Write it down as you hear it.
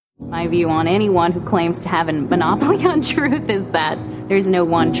My view on anyone who claims to have a monopoly on truth is that there's no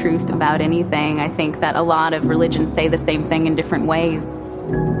one truth about anything. I think that a lot of religions say the same thing in different ways.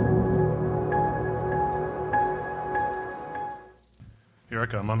 Here I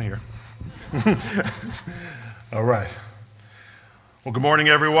come. I'm here. All right. Well, good morning,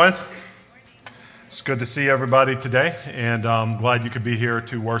 everyone. It's good to see everybody today, and I'm glad you could be here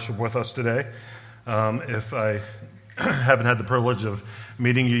to worship with us today. If I haven't had the privilege of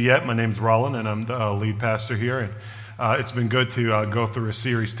meeting you yet, my name's Roland, and I'm the lead pastor here, and it's been good to go through a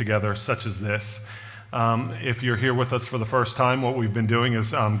series together such as this. If you're here with us for the first time, what we've been doing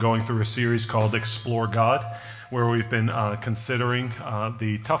is going through a series called Explore God, where we've been considering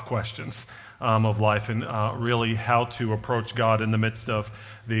the tough questions of life and really how to approach God in the midst of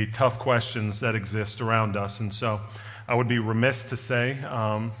the tough questions that exist around us. And so I would be remiss to say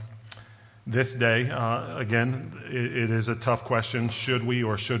this day, again, it is a tough question. Should we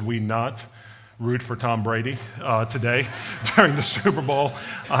or should we not root for Tom Brady today during the Super Bowl?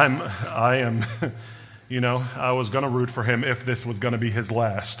 I am, I was going to root for him if this was going to be his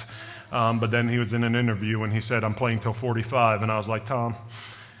last. But then he was in an interview and he said, I'm playing till 45. And I was like, Tom,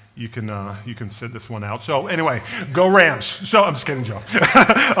 you can sit this one out. So anyway, go Rams. So I'm just kidding, Joe.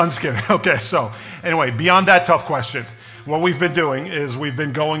 I'm just kidding. Okay, so anyway, beyond that tough question, what we've been doing is we've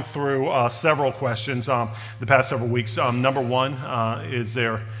been going through several questions the past several weeks. Number one, is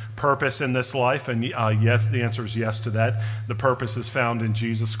there purpose in this life? And yes, the answer is yes to that. The purpose is found in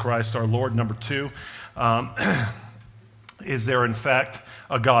Jesus Christ our Lord. Number two, is there in fact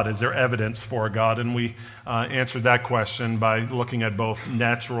a God? Is there evidence for a God? And we answered that question by looking at both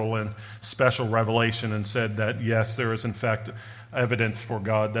natural and special revelation and said that yes, there is in fact evidence for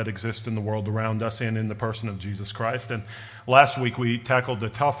God that exists in the world around us and in the person of Jesus Christ. And last week we tackled the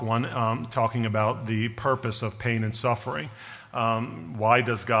tough one, talking about the purpose of pain and suffering. Why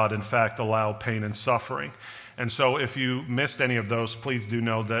does God in fact allow pain and suffering? And so if you missed any of those, please do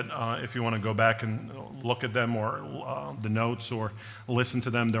know that if you want to go back and look at them or the notes or listen to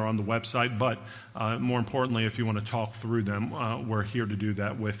them, they're on the website. But more importantly, if you want to talk through them, we're here to do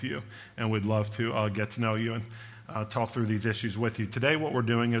that with you. And we'd love to get to know you and talk through these issues with you. Today what we're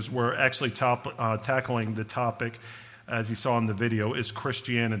doing is we're actually tackling the topic, as you saw in the video, is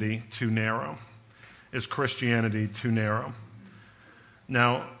Christianity too narrow? Is Christianity too narrow?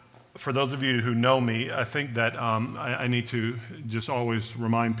 Now, for those of you who know me, I think that I need to just always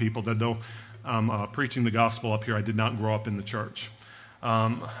remind people that though I'm preaching the gospel up here, I did not grow up in the church.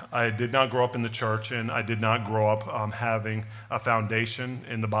 I did not grow up in the church, and I did not grow up having a foundation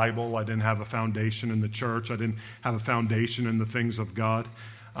in the Bible. I didn't have a foundation in the church. I didn't have a foundation in the things of God.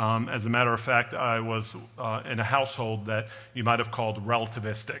 As a matter of fact, I was in a household that you might have called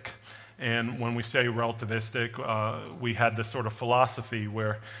relativistic. And when we say relativistic, we had this sort of philosophy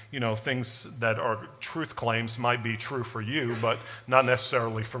where, things that are truth claims might be true for you, but not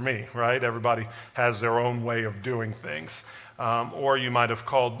necessarily for me, right? Everybody has their own way of doing things. Or you might have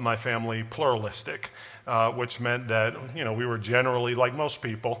called my family pluralistic, which meant that, we were generally, like most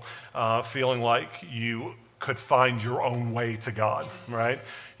people, feeling like you could find your own way to God, right?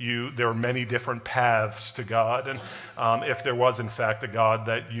 There are many different paths to God, and if there was in fact a God,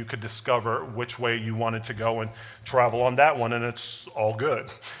 that you could discover which way you wanted to go and travel on that one, and it's all good.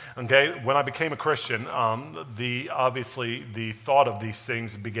 Okay, when I became a Christian, obviously the thought of these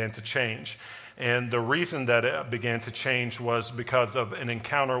things began to change. And the reason that it began to change was because of an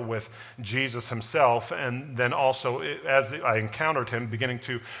encounter with Jesus himself, and then also, as I encountered him, beginning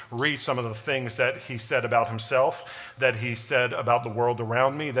to read some of the things that he said about himself, that he said about the world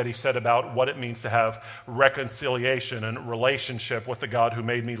around me, that he said about what it means to have reconciliation and relationship with the God who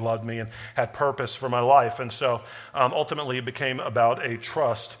made me, loved me, and had purpose for my life. And so ultimately it became about a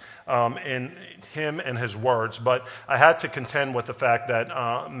trust in him and his words. But I had to contend with the fact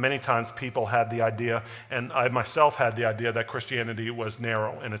that many times people had the idea, and I myself had the idea, that Christianity was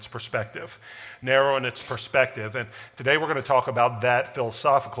narrow in its perspective. Narrow in its perspective. And today we're going to talk about that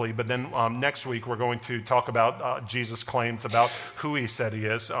philosophically, but then next week we're going to talk about Jesus' claims about who he said he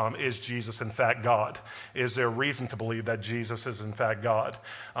is. Is Jesus in fact God? Is there reason to believe that Jesus is in fact God?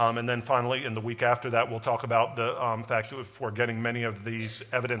 And then finally, in the week after that, we'll talk about the fact that if we're getting many of these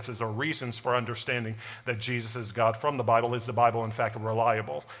evidences or reasons for understanding that Jesus is God from the Bible, is the Bible in fact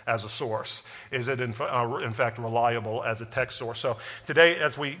reliable as a source? Is it in fact reliable as a text source? So today,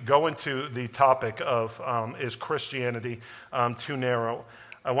 as we go into the topic of is Christianity too narrow,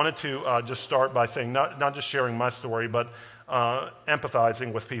 I wanted to just start by saying, not just sharing my story, but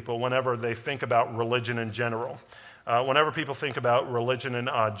empathizing with people whenever they think about religion in general. Whenever people think about religion in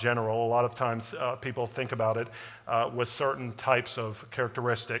general, a lot of times people think about it with certain types of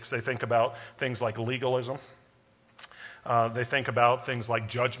characteristics. They think about things like legalism. They think about things like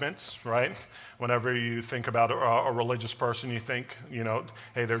judgments, right? Whenever you think about a religious person, you think,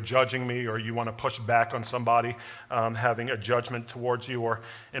 hey, they're judging me, or you want to push back on somebody having a judgment towards you. Or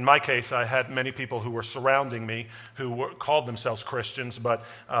in my case, I had many people who were surrounding me who called themselves Christians, but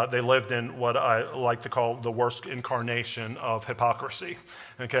they lived in what I like to call the worst incarnation of hypocrisy.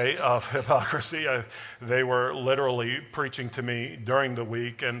 Okay, of hypocrisy. They were literally preaching to me during the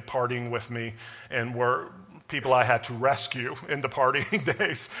week and partying with me, and were people I had to rescue in the partying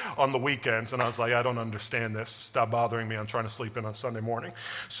days on the weekends. And I was like, I don't understand this. Stop bothering me. I'm trying to sleep in on Sunday morning.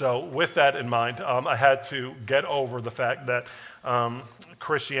 So with that in mind, I had to get over the fact that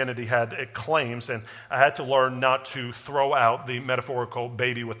Christianity had claims, and I had to learn not to throw out the metaphorical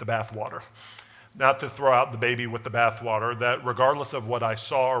baby with the bathwater. Not to throw out the baby with the bathwater, that regardless of what I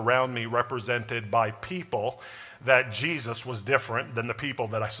saw around me represented by people, that Jesus was different than the people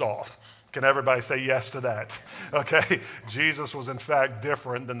that I saw. Can everybody say yes to that? Okay, Jesus was in fact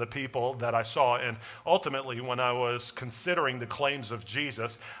different than the people that I saw. And ultimately, when I was considering the claims of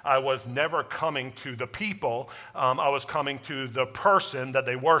Jesus, I was never coming to the people. I was coming to the person that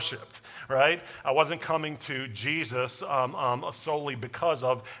they worshiped, right? I wasn't coming to Jesus solely because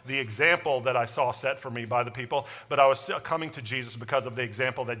of the example that I saw set for me by the people, but I was coming to Jesus because of the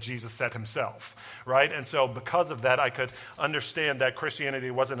example that Jesus set himself, right? And so because of that, I could understand that Christianity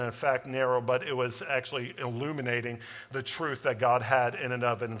wasn't in fact narrow, but it was actually illuminating the truth that God had in and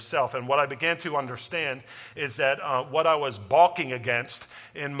of himself. And what I began to understand is that what I was balking against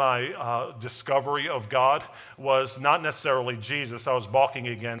in my discovery of God was not necessarily Jesus. I was balking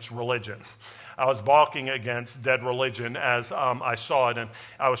against religion. I was balking against dead religion as I saw it, and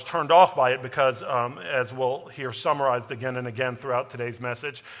I was turned off by it because, as we'll hear summarized again and again throughout today's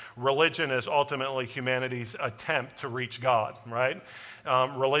message, religion is ultimately humanity's attempt to reach God, right?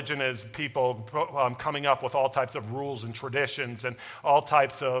 Religion is people coming up with all types of rules and traditions and all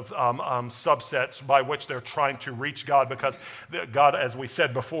types of subsets by which they're trying to reach God, because God, as we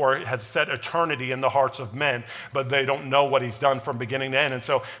said before, has set eternity in the hearts of men, but they don't know what he's done from beginning to end. And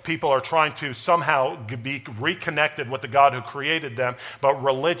so people are trying to somehow be reconnected with the God who created them, but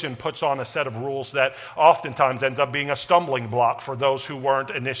religion puts on a set of rules that oftentimes ends up being a stumbling block for those who weren't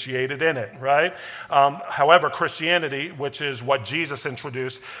initiated in it, right? However, Christianity, which is what Jesus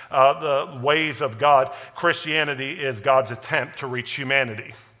introduced, the ways of God, Christianity is God's attempt to reach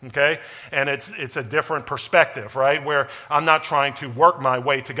humanity. Okay? And it's a different perspective, right? Where I'm not trying to work my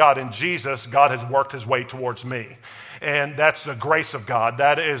way to God. In Jesus, God has worked his way towards me. And that's the grace of God.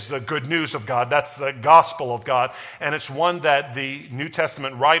 That is the good news of God. That's the gospel of God. And it's one that the New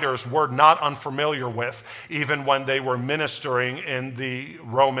Testament writers were not unfamiliar with, even when they were ministering in the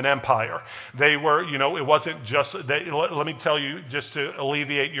Roman Empire. They were, it wasn't just, let me tell you, just to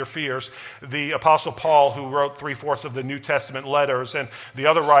alleviate your fears, the Apostle Paul, who wrote 3/4 of the New Testament letters, and the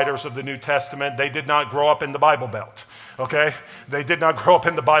other writers of the New Testament, they did not grow up in the Bible Belt. Okay? They did not grow up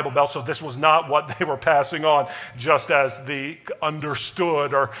in the Bible Belt, so this was not what they were passing on just as the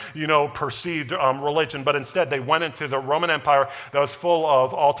understood or, perceived religion, but instead they went into the Roman Empire that was full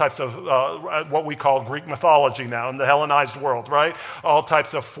of all types of what we call Greek mythology now in the Hellenized world, right? All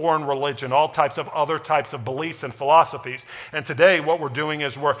types of foreign religion, all types of other types of beliefs and philosophies. And today what we're doing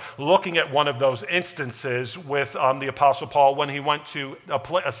is we're looking at one of those instances with the Apostle Paul when he went to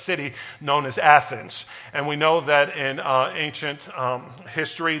a city known as Athens. And we know that in ancient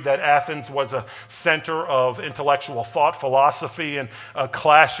history that Athens was a center of intellectual thought, philosophy, and a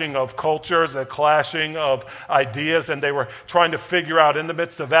clashing of cultures, a clashing of ideas, and they were trying to figure out in the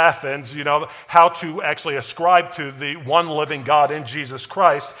midst of Athens, how to actually ascribe to the one living God in Jesus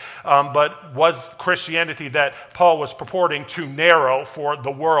Christ, but was Christianity that Paul was purporting too narrow for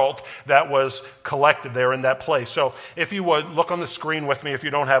the world that was collected there in that place. So if you would, look on the screen with me if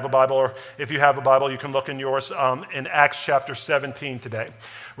you don't have a Bible, or if you have a Bible, you can look in yours, in Acts chapter 17 today.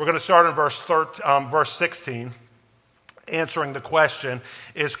 We're going to start in verse 16, answering the question,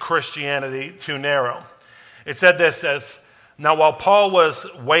 is Christianity too narrow? It said this, as, now while Paul was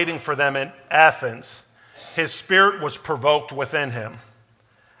waiting for them in Athens, his spirit was provoked within him,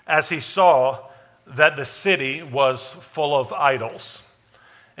 as he saw that the city was full of idols.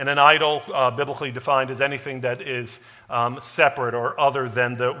 And an idol, biblically defined, is anything that is separate or other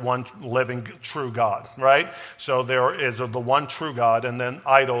than the one living true God, right? So there is the one true God, and then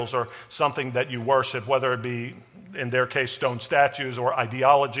idols are something that you worship, whether it be, in their case, stone statues or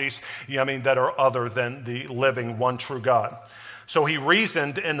ideologies, that are other than the living one true God. So he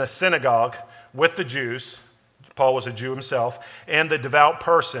reasoned in the synagogue with the Jews, Paul was a Jew himself, and the devout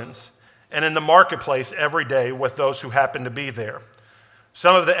persons, and in the marketplace every day with those who happened to be there.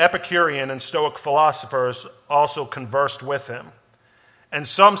 Some of the Epicurean and Stoic philosophers also conversed with him. And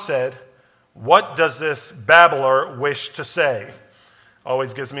some said, "What does this babbler wish to say?"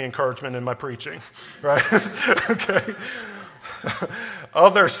 Always gives me encouragement in my preaching, right? Okay.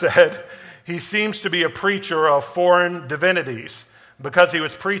 Others said, "He seems to be a preacher of foreign divinities, because he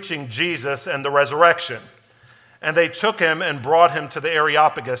was preaching Jesus and the resurrection." And they took him and brought him to the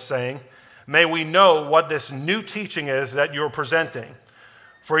Areopagus, saying, "May we know what this new teaching is that you're presenting?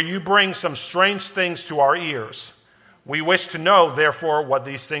 For you bring some strange things to our ears. We wish to know, therefore, what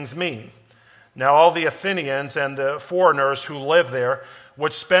these things mean." Now all the Athenians and the foreigners who live there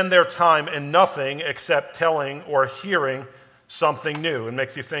would spend their time in nothing except telling or hearing something new. It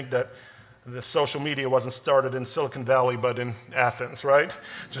makes you think that the social media wasn't started in Silicon Valley, but in Athens, right?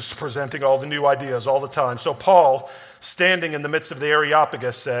 Just presenting all the new ideas all the time. So Paul, standing in the midst of the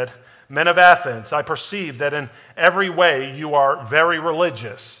Areopagus, said, "Men of Athens, I perceive that in every way you are very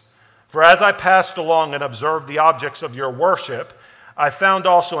religious. For as I passed along and observed the objects of your worship, I found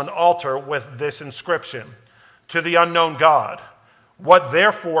also an altar with this inscription, 'To the unknown God.' What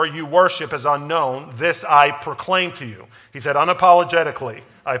therefore you worship as unknown, this I proclaim to you." He said, unapologetically,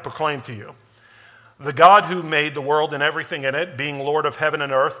 "I proclaim to you. The God who made the world and everything in it, being Lord of heaven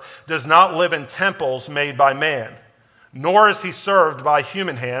and earth, does not live in temples made by man, nor is he served by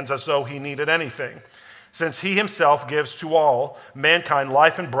human hands as though he needed anything, since he himself gives to all mankind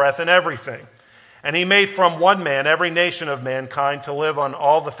life and breath and everything. And he made from one man every nation of mankind to live on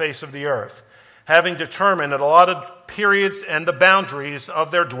all the face of the earth, having determined at allotted periods and the boundaries of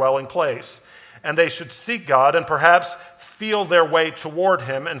their dwelling place. And they should seek God and perhaps feel their way toward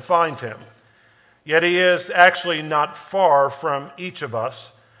him and find him. Yet he is actually not far from each of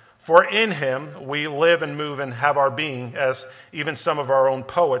us, for in him we live and move and have our being, as even some of our own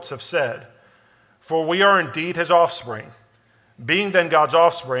poets have said. For we are indeed his offspring. Being then God's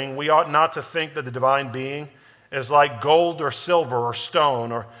offspring, we ought not to think that the divine being is like gold or silver or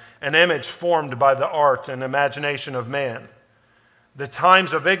stone, or an image formed by the art and imagination of man. The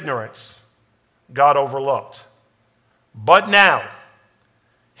times of ignorance God overlooked. But now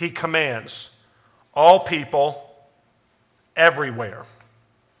he commands all people everywhere.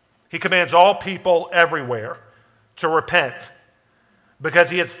 He commands all people everywhere to repent,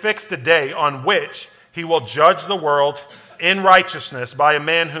 because he has fixed a day on which he will judge the world in righteousness by a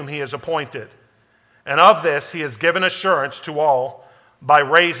man whom he has appointed. And of this he has given assurance to all by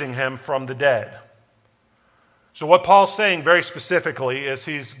raising him from the dead. So what Paul's saying very specifically is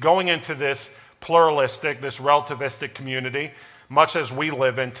he's going into this pluralistic, this relativistic community, much as we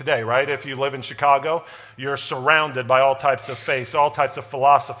live in today, right? If you live in Chicago, you're surrounded by all types of faiths, all types of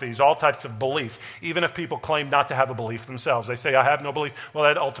philosophies, all types of beliefs. Even if people claim not to have a belief themselves, they say, "I have no belief." Well,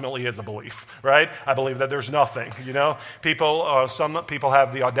 that ultimately is a belief, right? I believe that there's nothing, you know? Some people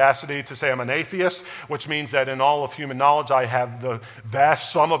have the audacity to say I'm an atheist, which means that in all of human knowledge, I have the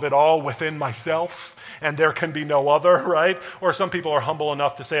vast sum of it all within myself, and there can be no other, right? Or some people are humble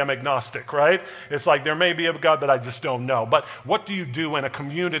enough to say I'm agnostic, right? It's like there may be a God, but I just don't know. But what do you do in a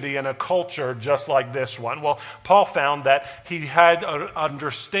community, in a culture just like this one? Well, Paul found that he had an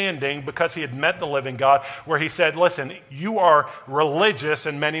understanding because he had met the living God, where he said, listen, you are religious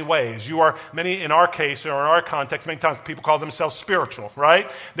in many ways. You are in our case, or in our context, many times people call themselves spiritual,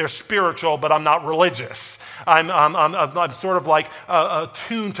 right? They're spiritual, but I'm not religious. I'm sort of like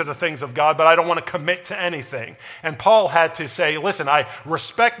attuned to the things of God, but I don't want to commit to anything. And Paul had to say, listen, I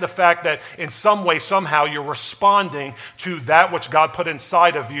respect the fact that in some way, somehow, you're responding to that which God put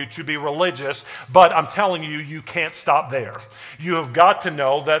inside of you to be religious, but I'm telling you, you can't stop there. You have got to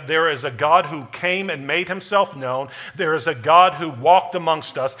know that there is a God who came and made himself known. There is a God who walked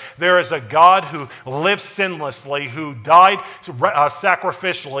amongst us. There is a God who lived sinlessly, who died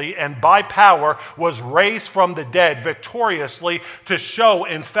sacrificially, and by power was raised from the dead victoriously to show,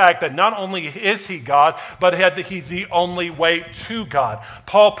 in fact, that not only is he God, but he's the only way to God.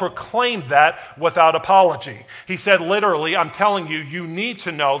 Paul proclaimed that without apology. He said, literally, I'm telling you, you need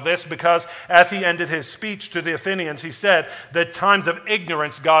to know this, because as he ended his speech to the Athenians, he said that times of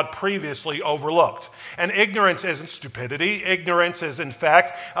ignorance God previously overlooked. And ignorance isn't stupidity. Ignorance is, in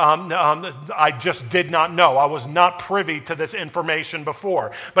fact, I just did not know. I was not privy to this information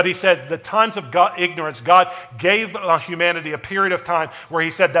before. But he said the times of ignorance, God gave humanity a period of time where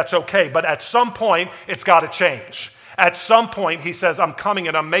he said that's okay. But at some point, it's got to change. At some point, he says, I'm coming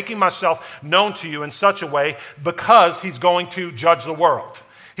and I'm making myself known to you in such a way, because he's going to judge the world.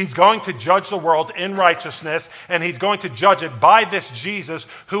 He's going to judge the world in righteousness, and he's going to judge it by this Jesus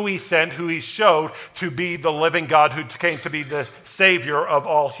who he sent, who he showed to be the living God who came to be the Savior of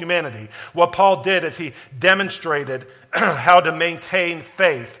all humanity. What Paul did is he demonstrated how to maintain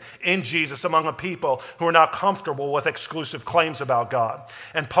faith in Jesus among a people who are not comfortable with exclusive claims about God.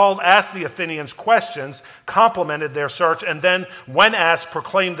 And Paul asked the Athenians questions, complimented their search, and then, when asked,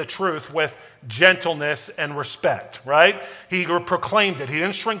 proclaimed the truth with gentleness and respect, right? He proclaimed it. He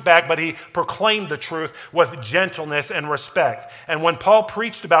didn't shrink back, but he proclaimed the truth with gentleness and respect. And when Paul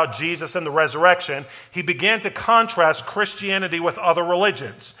preached about Jesus and the resurrection, he began to contrast Christianity with other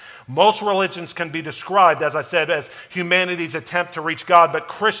religions. Most religions can be described, as I said, as humanity's attempt to reach God, but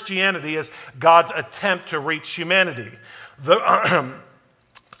Christianity is God's attempt to reach humanity.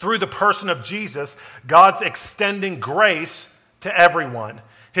 Through the person of Jesus, God's extending grace to everyone.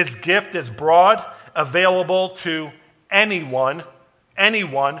 His gift is broad, available to anyone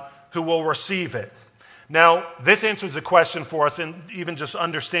who will receive it. Now, this answers a question for us, and even just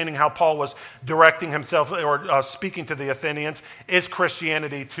understanding how Paul was directing himself or speaking to the Athenians. Is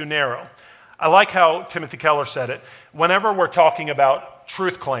Christianity too narrow? I like how Timothy Keller said it. Whenever we're talking about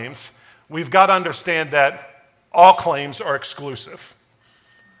truth claims, we've got to understand that all claims are exclusive.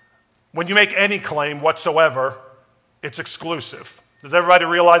 When you make any claim whatsoever, it's exclusive. Does everybody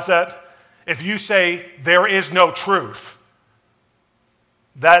realize that? If you say there is no truth,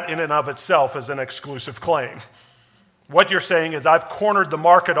 that in and of itself is an exclusive claim. What you're saying is, I've cornered the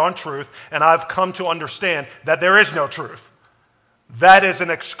market on truth, and I've come to understand that there is no truth. That is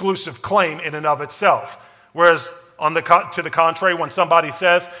an exclusive claim in and of itself. Whereas, to the contrary, when somebody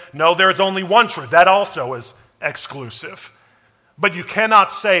says, no, there is only one truth, that also is exclusive. But you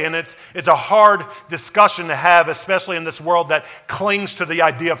cannot say, and it's a hard discussion to have, especially in this world that clings to the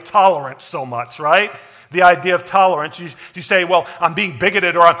idea of tolerance so much, right? The idea of tolerance. You say, well, I'm being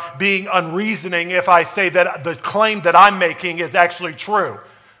bigoted or I'm being unreasoning if I say that the claim that I'm making is actually true.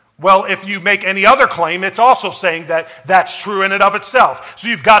 Well, if you make any other claim, it's also saying that that's true in and of itself. So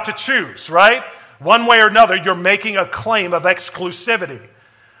you've got to choose, right? One way or another, you're making a claim of exclusivity.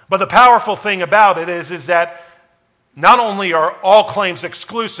 But the powerful thing about it is that not only are all claims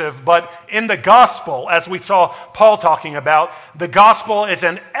exclusive, but in the gospel, as we saw Paul talking about, the gospel is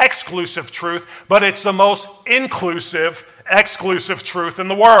an exclusive truth, but it's the most inclusive, exclusive truth in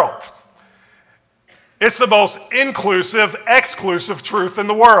the world. It's the most inclusive, exclusive truth in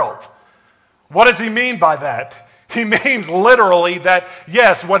the world. What does he mean by that? He means literally that,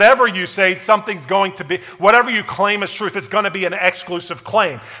 yes, whatever you say, something's going to be, whatever you claim as truth, it's going to be an exclusive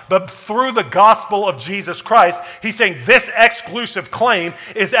claim. But through the gospel of Jesus Christ, he's saying this exclusive claim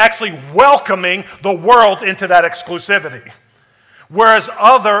is actually welcoming the world into that exclusivity. Whereas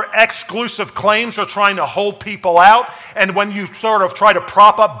other exclusive claims are trying to hold people out, and when you sort of try to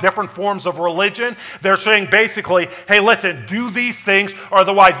prop up different forms of religion, they're saying basically, hey, listen, do these things or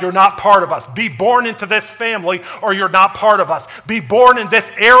otherwise you're not part of us. Be born into this family or you're not part of us. Be born in this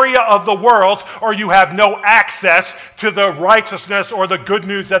area of the world or you have no access to the righteousness or the good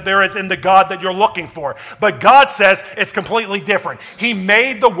news that there is in the God that you're looking for. But God says it's completely different. He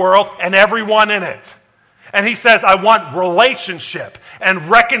made the world and everyone in it. And he says, I want relationship and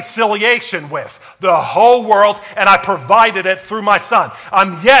reconciliation with the whole world, and I provided it through my Son.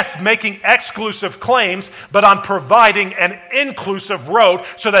 I'm, yes, making exclusive claims, but I'm providing an inclusive road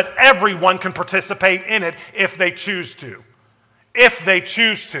so that everyone can participate in it if they choose to. If they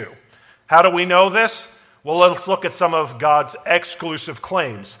choose to. How do we know this? Well, let's look at some of God's exclusive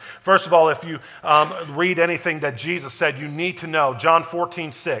claims. First of all, if you read anything that Jesus said, you need to know. John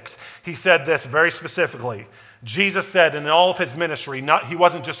 14:6, he said this very specifically. Jesus said in all of his ministry, he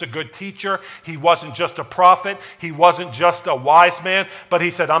wasn't just a good teacher, he wasn't just a prophet, he wasn't just a wise man, but he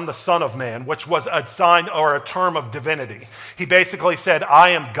said, I'm the Son of Man, which was a sign or a term of divinity. He basically said,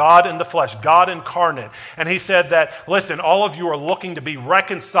 I am God in the flesh, God incarnate. And he said that, listen, all of you are looking to be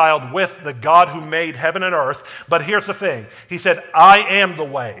reconciled with the God who made heaven and earth, but here's the thing. He said, I am the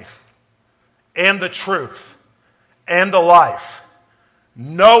way and the truth and the life.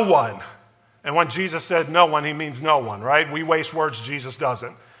 No one. And when Jesus said no one, he means no one, right? We waste words, Jesus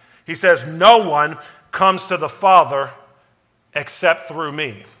doesn't. He says, no one comes to the Father except through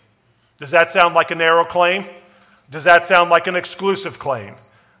me. Does that sound like a narrow claim? Does that sound like an exclusive claim?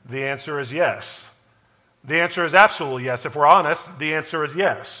 The answer is yes. The answer is absolutely yes. If we're honest, the answer is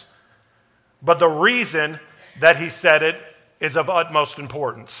yes. But the reason that he said it is of utmost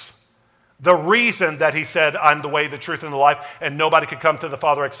importance. The reason that he said, I'm the way, the truth, and the life, and nobody could come to the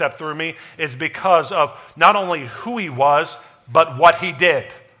Father except through me, is because of not only who he was, but what he did.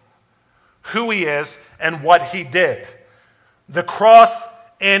 Who he is and what he did. The cross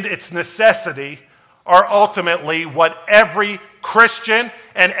and its necessity are ultimately what every Christian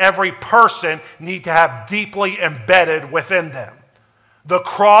and every person need to have deeply embedded within them. The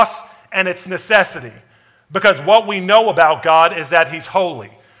cross and its necessity. Because what we know about God is that He's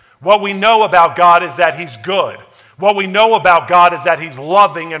holy. What we know about God is that He's good. What we know about God is that He's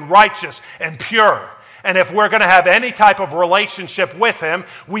loving and righteous and pure. And if we're going to have any type of relationship with Him,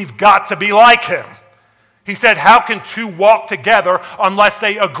 we've got to be like Him. He said, how can two walk together unless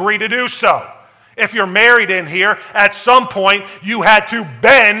they agree to do so? If you're married in here, at some point you had to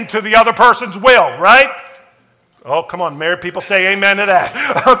bend to the other person's will, right? Oh, come on, married people, say amen to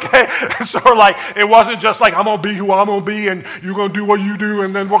that. Okay? So like, it wasn't just like, I'm going to be who I'm going to be and you're going to do what you do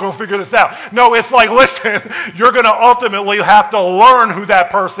and then we're going to figure this out. No, it's like, listen, you're going to ultimately have to learn who that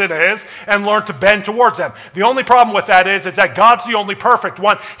person is and learn to bend towards them. The only problem with that is that God's the only perfect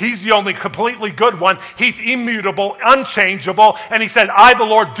one. He's the only completely good one. He's immutable, unchangeable, and He said, I, the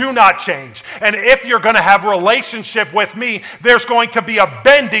Lord, do not change. And if you're going to have a relationship with me, there's going to be a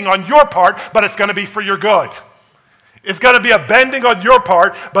bending on your part, but it's going to be for your good. It's going to be a bending on your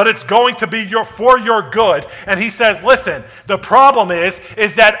part, but it's going to be for your good. And He says, listen, the problem is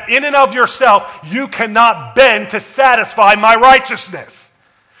that in and of yourself, you cannot bend to satisfy my righteousness.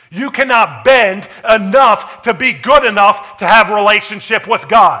 You cannot bend enough to be good enough to have a relationship with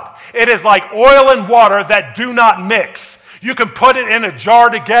God. It is like oil and water that do not mix. You can put it in a jar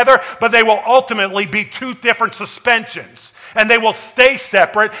together, but they will ultimately be two different suspensions. And they will stay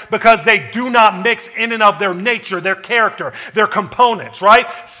separate because they do not mix in and of their nature, their character, their components, right?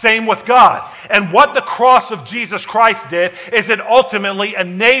 Same with God. And what the cross of Jesus Christ did is it ultimately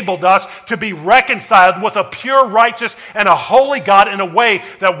enabled us to be reconciled with a pure, righteous, and a holy God in a way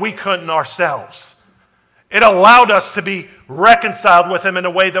that we couldn't ourselves. It allowed us to be reconciled with Him in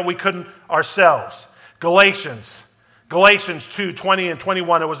a way that we couldn't ourselves. Galatians 2, 20 and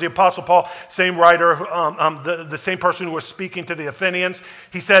 21. It was the Apostle Paul, same writer, the same person who was speaking to the Athenians.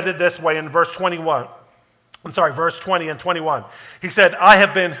 He said it this way in verse 20 and 21. He said, I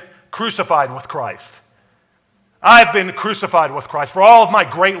have been crucified with Christ. I have been crucified with Christ. For all of my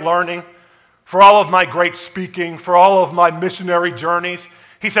great learning, for all of my great speaking, for all of my missionary journeys,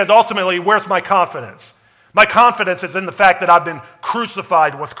 he said, ultimately, where's my confidence? My confidence is in the fact that I've been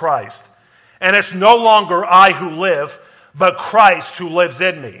crucified with Christ. And it's no longer I who live, but Christ who lives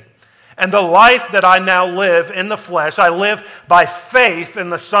in me. And the life that I now live in the flesh, I live by faith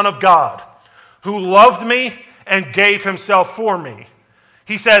in the Son of God, who loved me and gave Himself for me.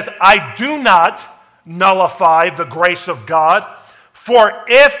 He says, I do not nullify the grace of God, for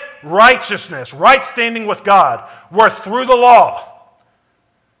if righteousness, right standing with God, were through the law,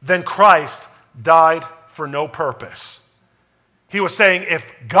 then Christ died for no purpose. He was saying if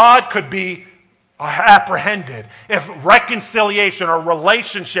God could be apprehended, if reconciliation or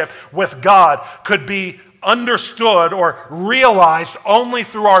relationship with God could be understood or realized only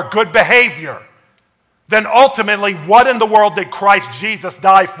through our good behavior, then ultimately what in the world did Christ Jesus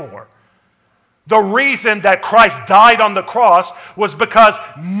die for? The reason that Christ died on the cross was because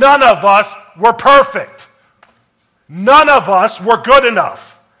none of us were perfect. None of us were good enough.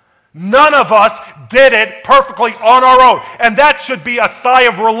 None of us did it perfectly on our own. And that should be a sigh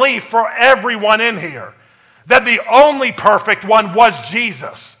of relief for everyone in here. That the only perfect one was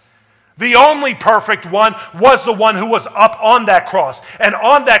Jesus. The only perfect one was the one who was up on that cross. And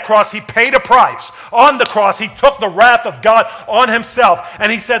on that cross, He paid a price. On the cross, He took the wrath of God on Himself. And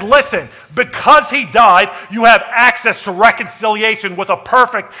He said, listen, because He died, you have access to reconciliation with a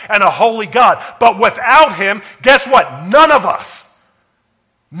perfect and a holy God. But without Him, guess what? None of us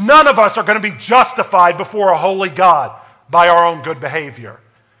are going to be justified before a holy God by our own good behavior.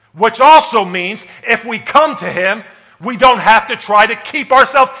 Which also means if we come to Him, we don't have to try to keep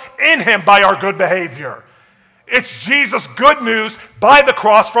ourselves in Him by our good behavior. It's Jesus' good news by the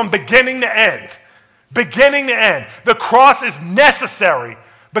cross from beginning to end. Beginning to end. The cross is necessary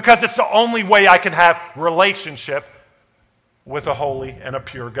because it's the only way I can have relationship with a holy and a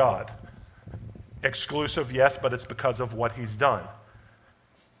pure God. Exclusive, yes, but it's because of what He's done.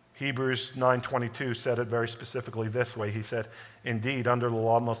 Hebrews 9:22 said it very specifically this way. He said, indeed, under the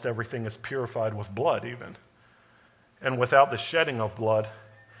law, most everything is purified with blood even. And without the shedding of blood,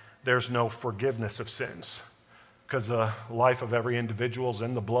 there's no forgiveness of sins. Because the life of every individual is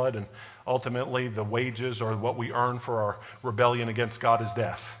in the blood, and ultimately the wages or what we earn for our rebellion against God is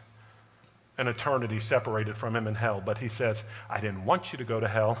death. An eternity separated from Him in hell. But He says, I didn't want you to go to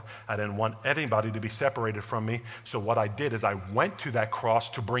hell. I didn't want anybody to be separated from me. So what I did is I went to that cross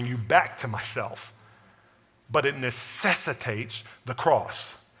to bring you back to myself. But it necessitates the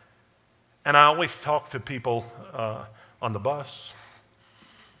cross. And I always talk to people on the bus,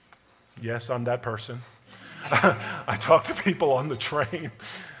 Yes, I'm that person. I talk to people on the train.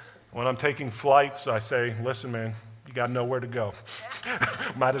 When I'm taking flights, I say, listen, man, you got to know where to go.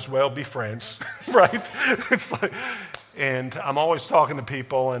 Might as well be friends, right? It's like, and I'm always talking to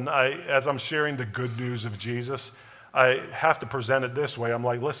people, and as I'm sharing the good news of Jesus, I have to present it this way. I'm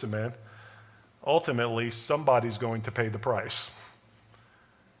like, listen, man, ultimately, somebody's going to pay the price.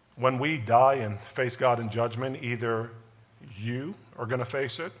 When we die and face God in judgment, either you are going to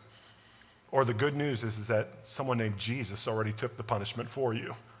face it, or the good news is that someone named Jesus already took the punishment for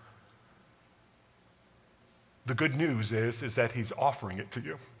you. The good news is that he's offering it to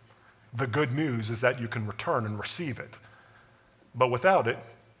you. The good news is that you can return and receive it. But without it,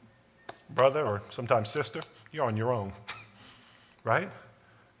 brother or sometimes sister, you're on your own, right?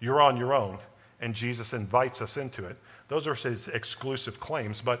 You're on your own, and Jesus invites us into it. Those are his exclusive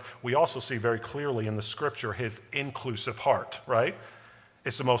claims, but we also see very clearly in the scripture his inclusive heart, right?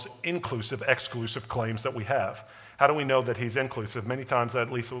 It's the most inclusive, exclusive claims that we have. How do we know that he's inclusive? Many times,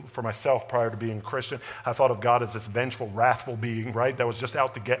 at least for myself prior to being a Christian, I thought of God as this vengeful, wrathful being, right, that was just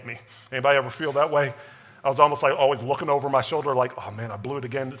out to get me. Anybody ever feel that way? I was almost like always looking over my shoulder like, oh man, I blew it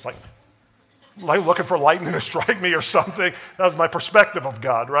again. It's like looking for lightning to strike me or something. That was my perspective of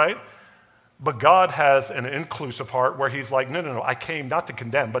God, right? But God has an inclusive heart where he's like, no, I came not to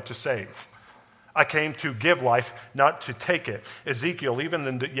condemn, but to save. I came to give life, not to take it. Ezekiel, even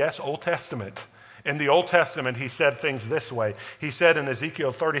in the, Old Testament. In the Old Testament, he said things this way. He said in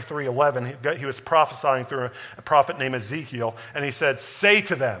Ezekiel 33:11, he was prophesying through a prophet named Ezekiel, and he said, say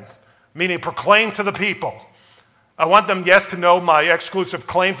to them, meaning proclaim to the people. I want them, yes, to know my exclusive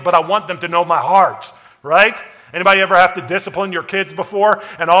claims, but I want them to know my heart, right? Anybody ever have to discipline your kids before,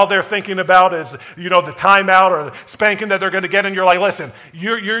 and all they're thinking about is, the timeout or the spanking that they're going to get, and you're like, listen,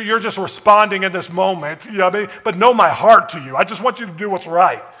 you're just responding in this moment, you know what I mean? But know my heart to you. I just want you to do what's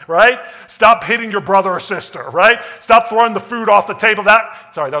right? Stop hitting your brother or sister, right? Stop throwing the food off the table.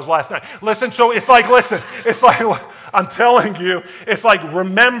 That was last night. Listen, so it's like, I'm telling you, it's like,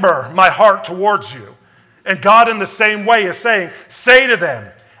 remember my heart towards you. And God in the same way is saying, say to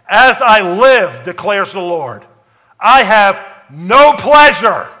them, as I live, declares the Lord, I have no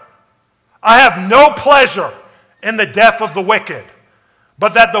pleasure in the death of the wicked,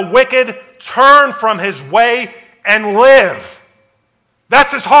 but that the wicked turn from his way and live.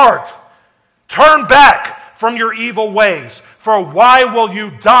 That's his heart. Turn back from your evil ways, for why will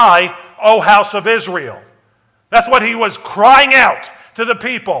you die, O house of Israel? That's what he was crying out to the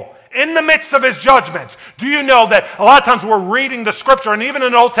people. In the midst of his judgments, do you know that a lot of times we're reading the scripture, and even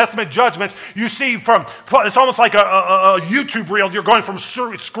in Old Testament judgments, you see it's almost like a YouTube reel. You're going from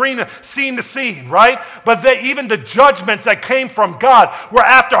scene to scene, right? But even the judgments that came from God were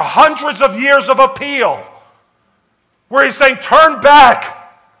after hundreds of years of appeal, where he's saying, turn back.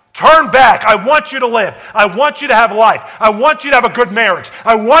 Turn back. I want you to live. I want you to have life. I want you to have a good marriage.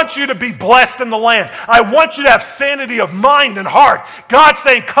 I want you to be blessed in the land. I want you to have sanity of mind and heart. God's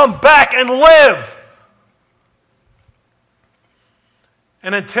saying, come back and live.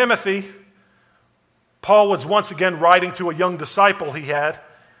 And in Timothy, Paul was once again writing to a young disciple he had,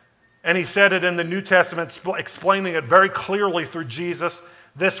 and he said it in the New Testament, explaining it very clearly through Jesus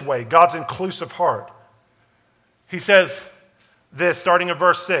this way, God's inclusive heart. He says this, starting in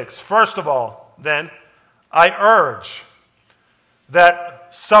verse 6. First of all, then, I urge that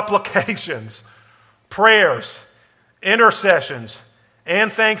supplications, prayers, intercessions,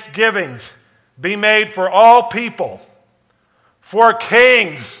 and thanksgivings be made for all people, for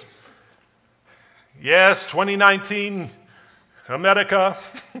kings. Yes, 2019, America.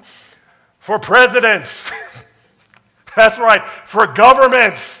 For presidents. That's right, for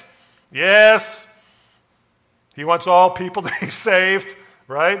governments. Yes. He wants all people to be saved,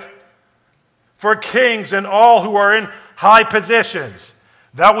 right? For kings and all who are in high positions,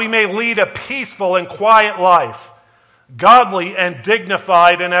 that we may lead a peaceful and quiet life, godly and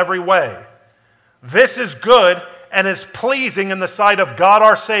dignified in every way. This is good and is pleasing in the sight of God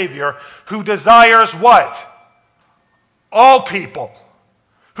our Savior, who desires what? All people.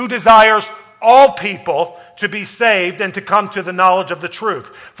 Who desires all people to be saved and to come to the knowledge of the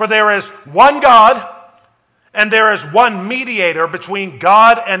truth. For there is one God, and there is one mediator between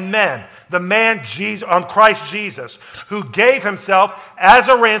God and men, the man Jesus, Christ Jesus, who gave himself as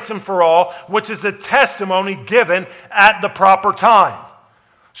a ransom for all, which is the testimony given at the proper time.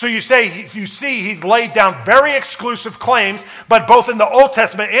 So you see, he's laid down very exclusive claims, but both in the Old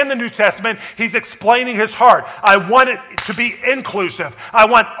Testament and the New Testament, he's explaining his heart. I want it to be inclusive. I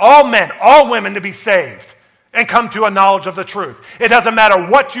want all men, all women to be saved. and come to a knowledge of the truth. It doesn't matter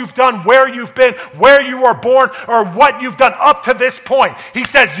what you've done, where you've been, where you were born, or what you've done up to this point. He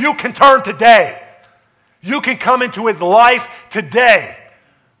says you can turn today. You can come into his life today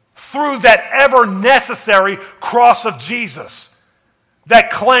through that ever necessary cross of Jesus that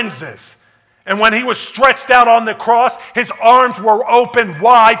cleanses. And when he was stretched out on the cross, his arms were open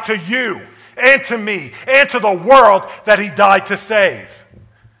wide to you and to me and to the world that he died to save.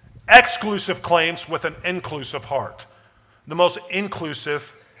 Exclusive claims with an inclusive heart. The most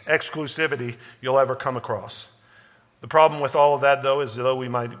inclusive exclusivity you'll ever come across. The problem with all of that, though, is though we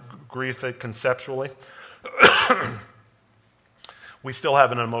might agree with it conceptually, we still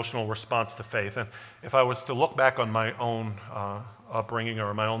have an emotional response to faith. And if I was to look back on my own upbringing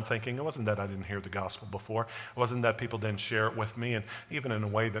or my own thinking, it wasn't that I didn't hear the gospel before. It wasn't that people didn't share it with me, and even in a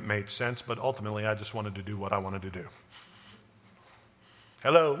way that made sense, but ultimately I just wanted to do what I wanted to do.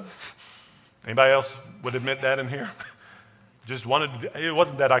 Hello? Anybody else would admit that in here? Just wanted to, it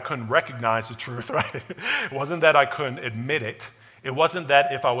wasn't that I couldn't recognize the truth, right? It wasn't that I couldn't admit it. It wasn't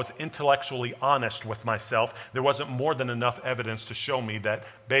that if I was intellectually honest with myself, there wasn't more than enough evidence to show me that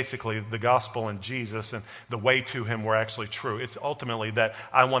basically the gospel and Jesus and the way to him were actually true. It's ultimately that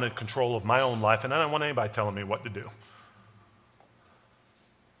I wanted control of my own life, and I don't want anybody telling me what to do.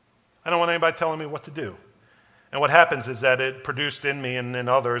 I don't want anybody telling me what to do. And what happens is that it produced in me and in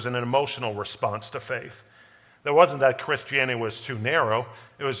others an emotional response to faith. There wasn't that Christianity was too narrow.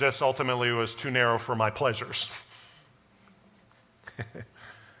 It was just ultimately it was too narrow for my pleasures.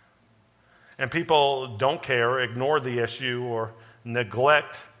 And people don't care, ignore the issue, or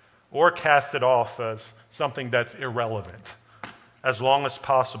neglect, or cast it off as something that's irrelevant, as long as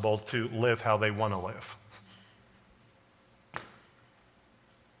possible to live how they want to live.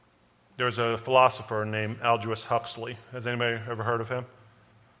 There's a philosopher named Aldous Huxley. Has anybody ever heard of him?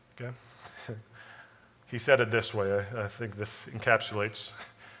 Okay. He said it this way. I think this encapsulates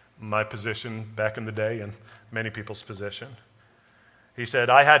my position back in the day and many people's position. He said,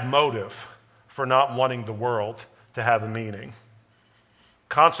 I had motive for not wanting the world to have a meaning.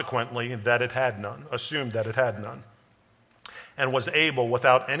 Consequently, that it had none, assumed that it had none, and was able,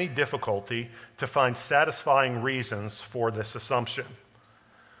 without any difficulty, to find satisfying reasons for this assumption.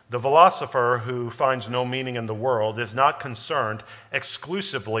 The philosopher who finds no meaning in the world is not concerned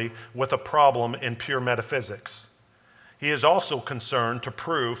exclusively with a problem in pure metaphysics. He is also concerned to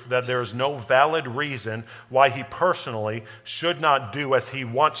prove that there is no valid reason why he personally should not do as he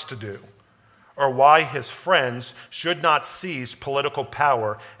wants to do, or why his friends should not seize political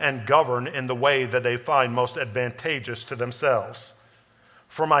power and govern in the way that they find most advantageous to themselves.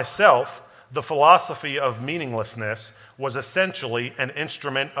 For myself, the philosophy of meaninglessness was essentially an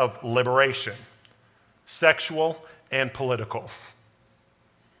instrument of liberation, sexual and political.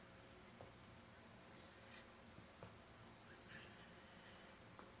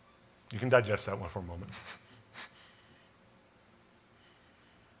 You can digest that one for a moment.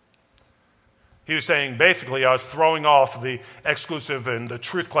 He was saying, basically, I was throwing off the exclusive and the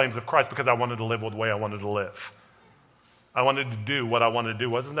truth claims of Christ because I wanted to live the way I wanted to live. I wanted to do what I wanted to do.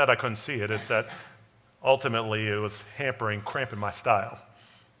 It wasn't that I couldn't see it. It's that ultimately it was cramping my style.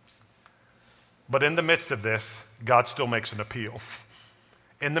 But in the midst of this, God still makes an appeal.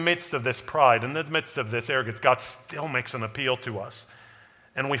 In the midst of this pride, in the midst of this arrogance, God still makes an appeal to us.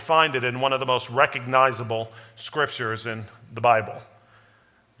 And we find it in one of the most recognizable scriptures in the Bible.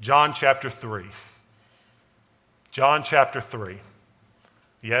 John chapter 3. John chapter 3.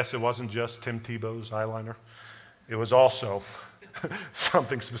 Yes, it wasn't just Tim Tebow's eyeliner. It was also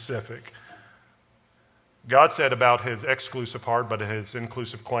something specific. God said about his exclusive heart, but his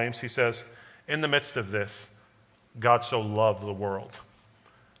inclusive claims, he says, in the midst of this, God so loved the world.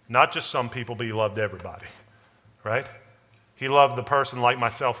 Not just some people, but he loved everybody. Right? He loved the person like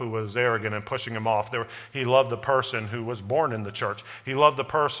myself who was arrogant and pushing him off. He loved the person who was born in the church. He loved the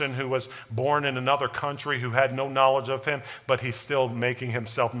person who was born in another country who had no knowledge of him, but he's still making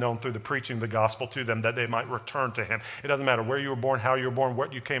himself known through the preaching of the gospel to them that they might return to him. It doesn't matter where you were born, how you were born,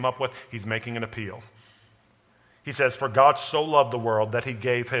 what you came up with. He's making an appeal. He says, for God so loved the world that he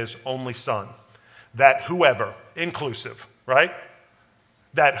gave his only son, that whoever, inclusive, right?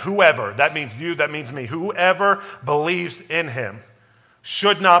 That whoever, that means you, that means me, whoever believes in him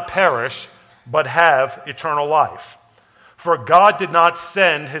should not perish, but have eternal life. For God did not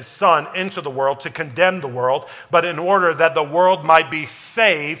send his Son into the world to condemn the world, but in order that the world might be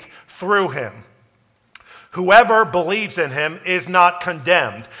saved through him. Whoever believes in him is not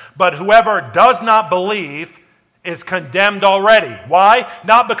condemned, but whoever does not believe is condemned already. Why?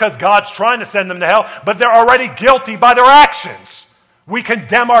 Not because God's trying to send them to hell, but they're already guilty by their actions. We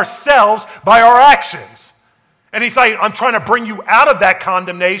condemn ourselves by our actions. And he's like, I'm trying to bring you out of that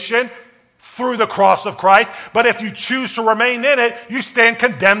condemnation through the cross of Christ. But if you choose to remain in it, you stand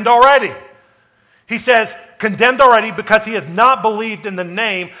condemned already. He says, condemned already because he has not believed in the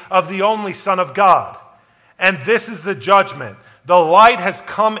name of the only Son of God. And this is the judgment. The light has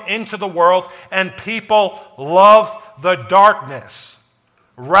come into the world, and people love the darkness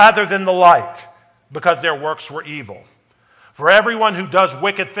rather than the light, because their works were evil. For everyone who does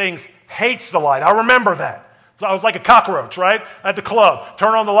wicked things hates the light. I remember that. So I was like a cockroach, right? At the club.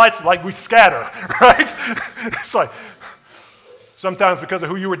 Turn on the lights, like we scatter, right? It's like, sometimes because of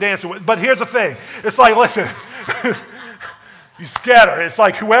who you were dancing with. But here's the thing. It's like, listen, you scatter. It's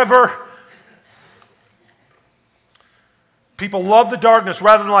like whoever... People love the darkness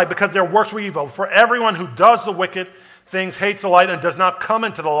rather than light because their works were evil. For everyone who does the wicked things hates the light and does not come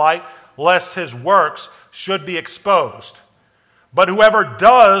into the light, lest his works should be exposed. But whoever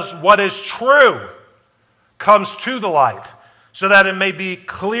does what is true comes to the light, so that it may be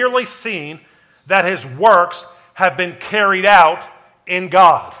clearly seen that his works have been carried out in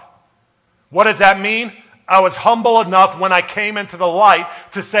God. What does that mean? I was humble enough when I came into the light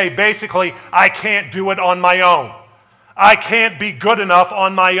to say, basically, I can't do it on my own. I can't be good enough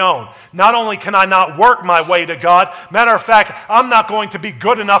on my own. Not only can I not work my way to God, matter of fact, I'm not going to be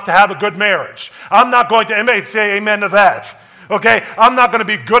good enough to have a good marriage. I'm not going to say amen to that. Okay? I'm not going to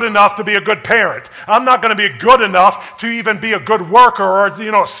be good enough to be a good parent. I'm not going to be good enough to even be a good worker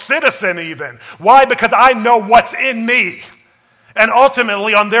or, citizen even. Why? Because I know what's in me. And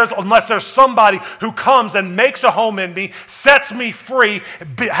ultimately, unless there's somebody who comes and makes a home in me, sets me free,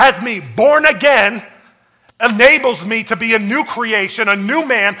 has me born again, enables me to be a new creation, a new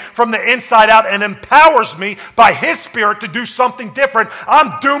man from the inside out, and empowers me by His Spirit to do something different,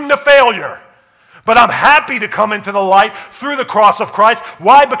 I'm doomed to failure. But I'm happy to come into the light through the cross of Christ.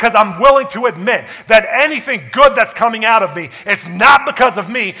 Why? Because I'm willing to admit that anything good that's coming out of me, it's not because of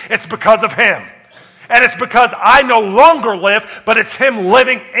me, it's because of Him. And it's because I no longer live, but it's Him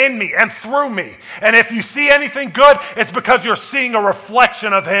living in me and through me. And if you see anything good, it's because you're seeing a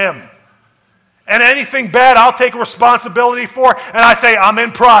reflection of Him. And anything bad, I'll take responsibility for, and I say, I'm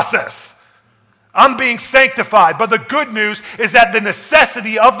in process. I'm being sanctified. But the good news is that the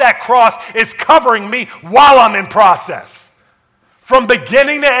necessity of that cross is covering me while I'm in process. From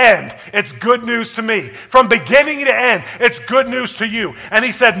beginning to end, it's good news to me. From beginning to end, it's good news to you. And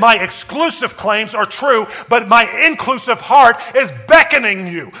he said, my exclusive claims are true, but my inclusive heart is beckoning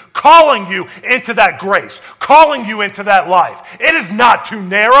you, calling you into that grace, calling you into that life. It is not too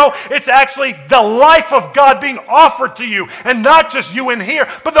narrow. It's actually the life of God being offered to you, and not just you in here,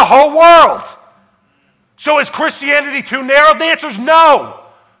 but the whole world. So is Christianity too narrow? The answer is no.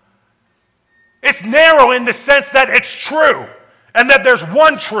 It's narrow in the sense that it's true. And that there's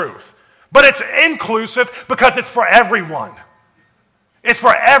one truth. But it's inclusive because it's for everyone. It's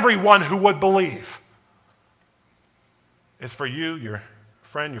for everyone who would believe. It's for you, your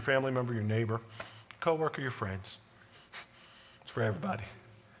friend, your family member, your neighbor, co-worker, your friends. It's for everybody.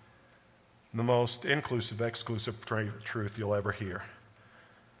 The most inclusive, exclusive truth you'll ever hear.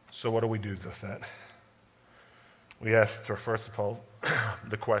 So what do we do with that? We ask, first of all,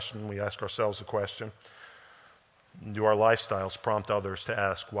 we ask ourselves the question, do our lifestyles prompt others to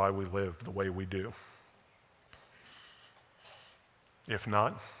ask why we live the way we do? If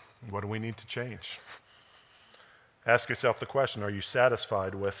not, what do we need to change? Ask yourself the question, are you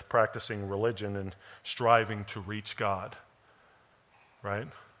satisfied with practicing religion and striving to reach God? Right?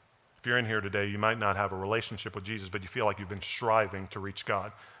 If you're in here today, you might not have a relationship with Jesus, but you feel like you've been striving to reach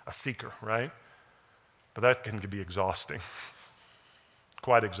God. A seeker, right? But that can be exhausting.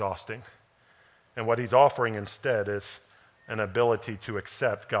 Quite exhausting. And what he's offering instead is an ability to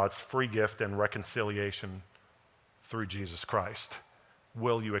accept God's free gift and reconciliation through Jesus Christ.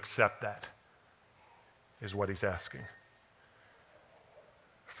 Will you accept that? Is what he's asking.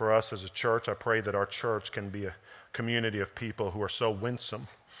 For us as a church, I pray that our church can be a community of people who are so winsome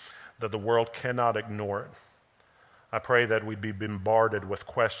that the world cannot ignore it. I pray that we'd be bombarded with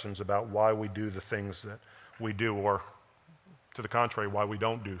questions about why we do the things that we do, or to the contrary, why we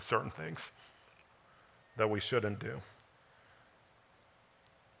don't do certain things that we shouldn't do.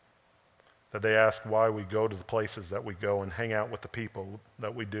 That they ask why we go to the places that we go and hang out with the people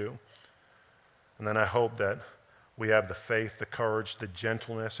that we do. And then I hope that we have the faith, the courage, the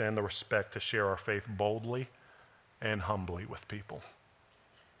gentleness, and the respect to share our faith boldly and humbly with people.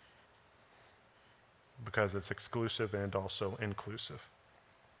 Because it's exclusive and also inclusive.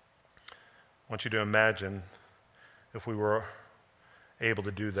 I want you to imagine if we were able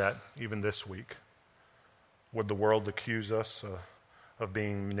to do that even this week. Would the world accuse us of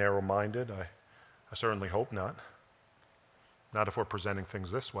being narrow-minded? I certainly hope not. Not if we're presenting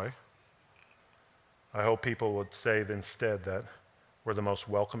things this way. I hope people would say instead that we're the most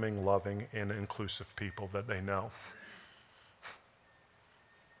welcoming, loving, and inclusive people that they know.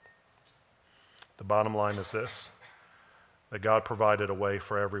 The bottom line is this, that God provided a way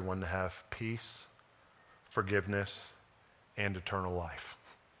for everyone to have peace, forgiveness, and eternal life.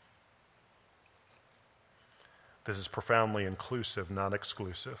 This is profoundly inclusive, not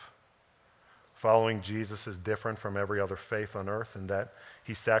exclusive. Following Jesus is different from every other faith on earth in that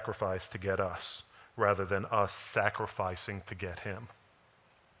he sacrificed to get us, rather than us sacrificing to get him.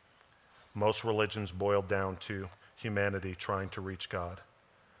 Most religions boil down to humanity trying to reach God,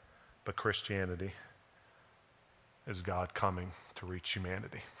 but Christianity is God coming to reach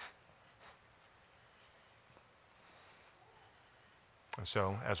humanity. And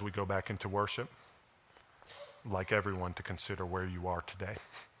so, as we go back into worship, I'd like everyone to consider where you are today.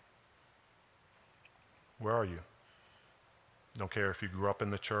 Where are you? Don't care if you grew up in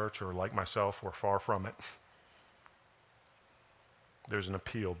the church or, like myself, were far from it. There's an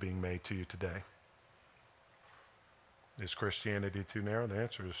appeal being made to you today. Is Christianity too narrow? The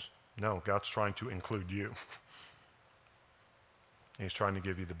answer is no. God's trying to include you. He's trying to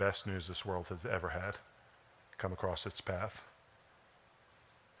give you the best news this world has ever had come across its path.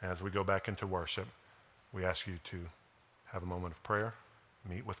 As we go back into worship, we ask you to have a moment of prayer,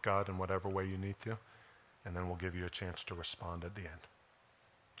 meet with God in whatever way you need to, and then we'll give you a chance to respond at the end.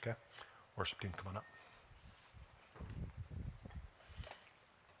 Okay? Worship team, come on up.